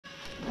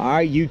All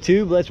right,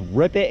 YouTube, let's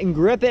rip it and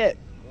grip it.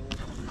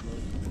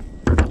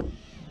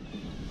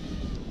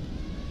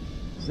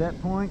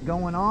 Set point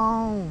going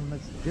on.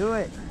 Let's do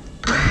it.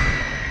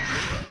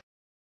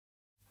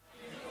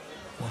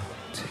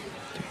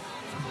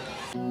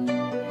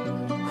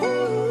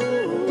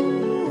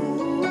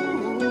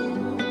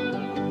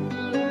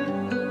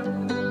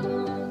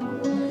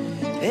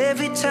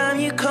 Every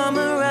time you come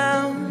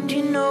around,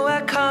 you know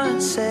I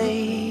can't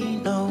say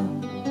no.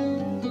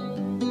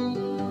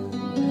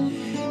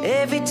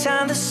 Every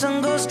time the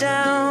sun goes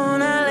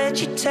down, I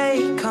let you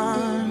take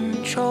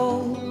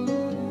control.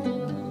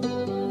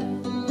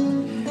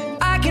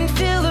 I can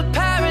feel the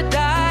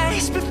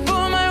paradise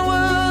before my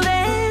world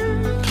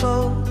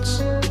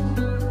implodes.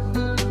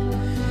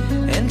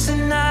 And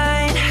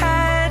tonight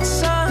had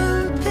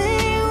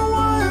something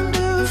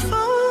wonderful.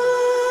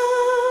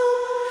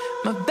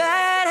 My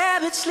bad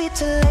habits lead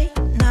to late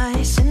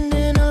nights,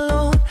 sitting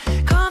alone,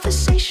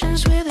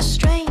 conversations with a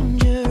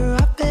stranger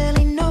I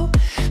barely know,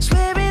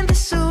 swearing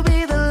this will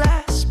be the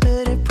last,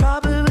 but it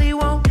probably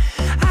won't.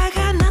 I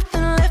got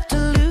nothing left to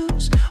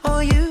lose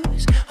or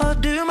use or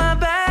do. My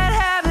bad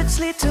habits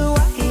lead to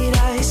white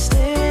eyes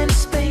staring into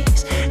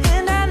space,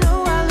 and I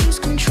know I lose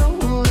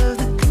control of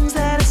the things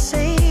that I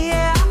say.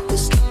 Yeah, I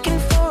was looking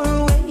for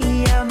a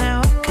way out,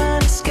 now I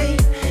can't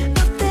escape.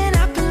 Nothing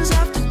happens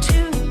after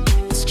two.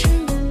 It's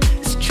true,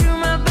 it's true.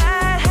 My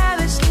bad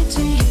habits lead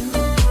to you.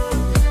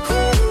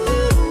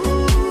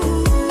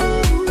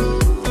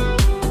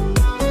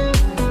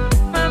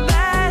 My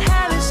bad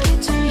habits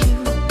lead to you.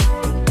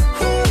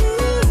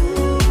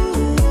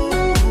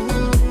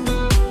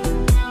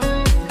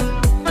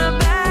 My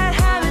bad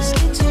habits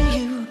lead to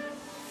you.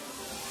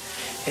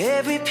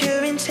 Every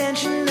pure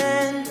intention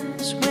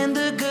ends when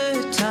the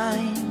good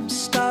times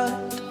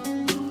start.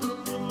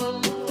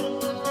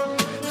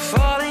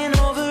 Falling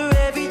over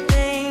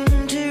everything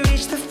to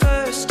reach the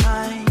first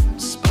time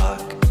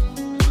spark.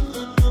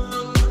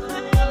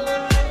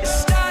 It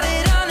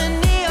started under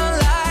neon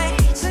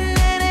lights and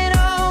then it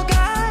all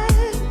got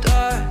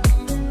dark.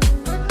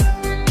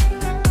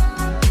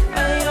 I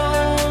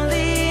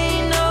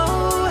only know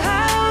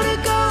how to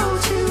go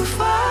too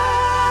far.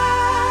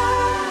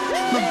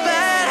 My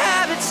bad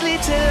habits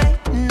lead to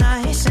late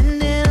nights,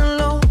 sitting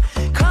alone,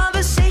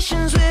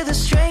 conversations with a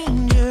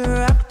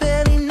stranger I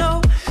barely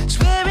know,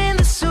 swearing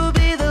this will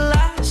be the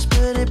last,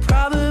 but it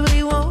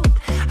probably won't.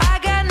 I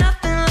got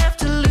nothing left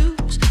to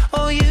lose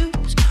or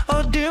use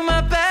or do.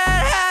 My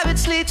bad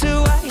habits lead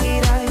to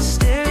white eyes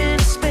staring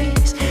into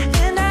space,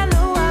 and I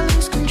know I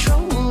lose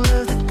control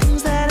of the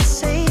things that I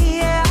say.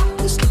 Yeah,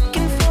 I was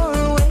looking for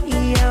a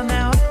way out,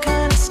 now I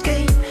can't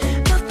escape.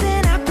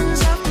 Nothing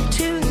happens after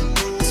two.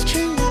 It's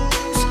true,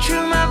 it's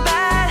true. My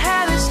bad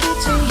habits lead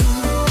to you.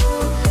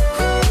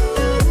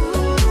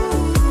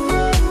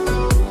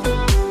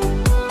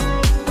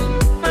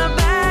 My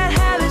bad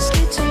habits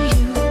lead to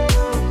you.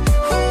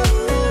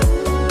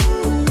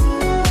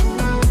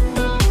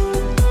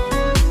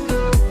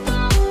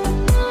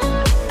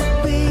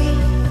 We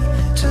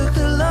took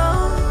the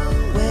long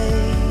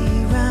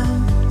way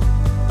round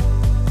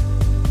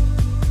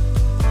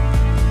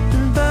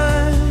and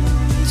burned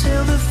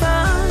till the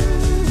fun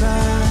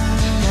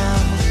ran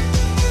out.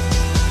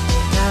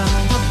 Now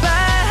my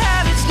bad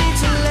habits lead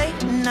to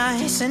late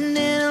nights, sitting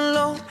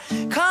alone,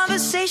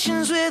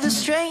 conversations with a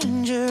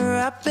stranger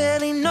I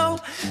barely know,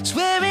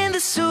 swearing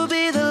this will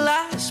be the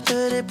last,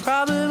 but it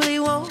probably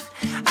won't.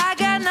 I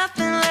got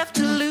nothing left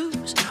to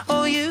lose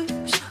or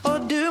use or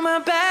do. My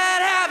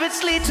bad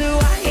habits lead to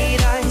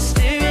white eyes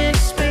staring into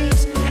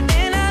space,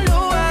 and I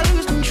know I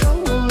lose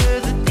control of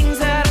the things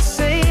that I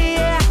say.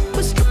 Yeah, I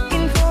was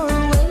looking for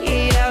a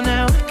way out,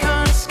 now I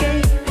can't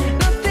escape.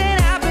 Nothing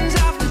happens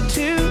after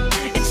two.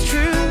 It's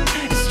true,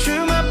 it's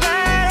true. My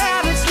bad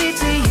habits lead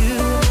to you.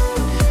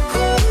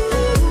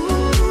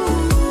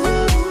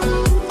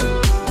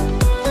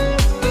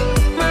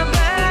 My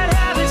bad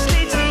habits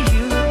lead to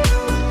you.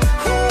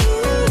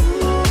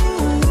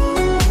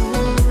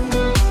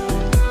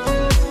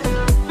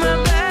 My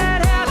bad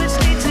habits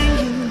lead to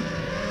you.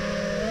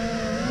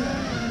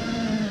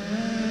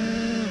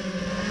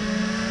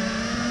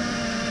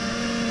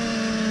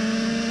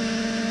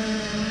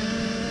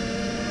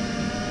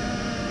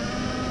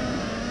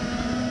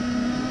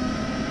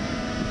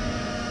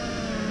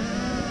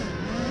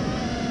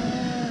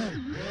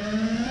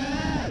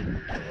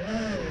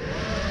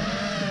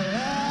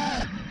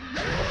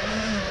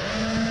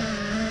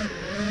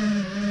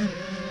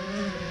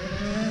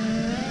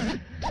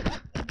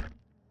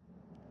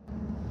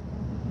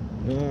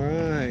 All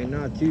right,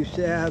 not too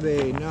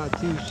shabby, not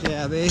too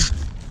shabby.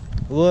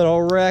 A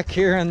little wreck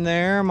here and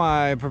there.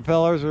 My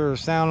propellers are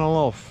sounding a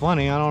little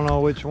funny. I don't know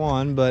which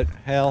one, but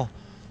hell,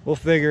 we'll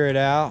figure it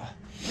out.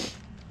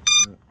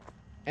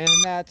 And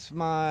that's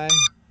my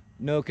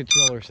no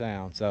controller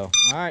sound. So,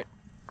 all right,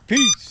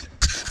 peace.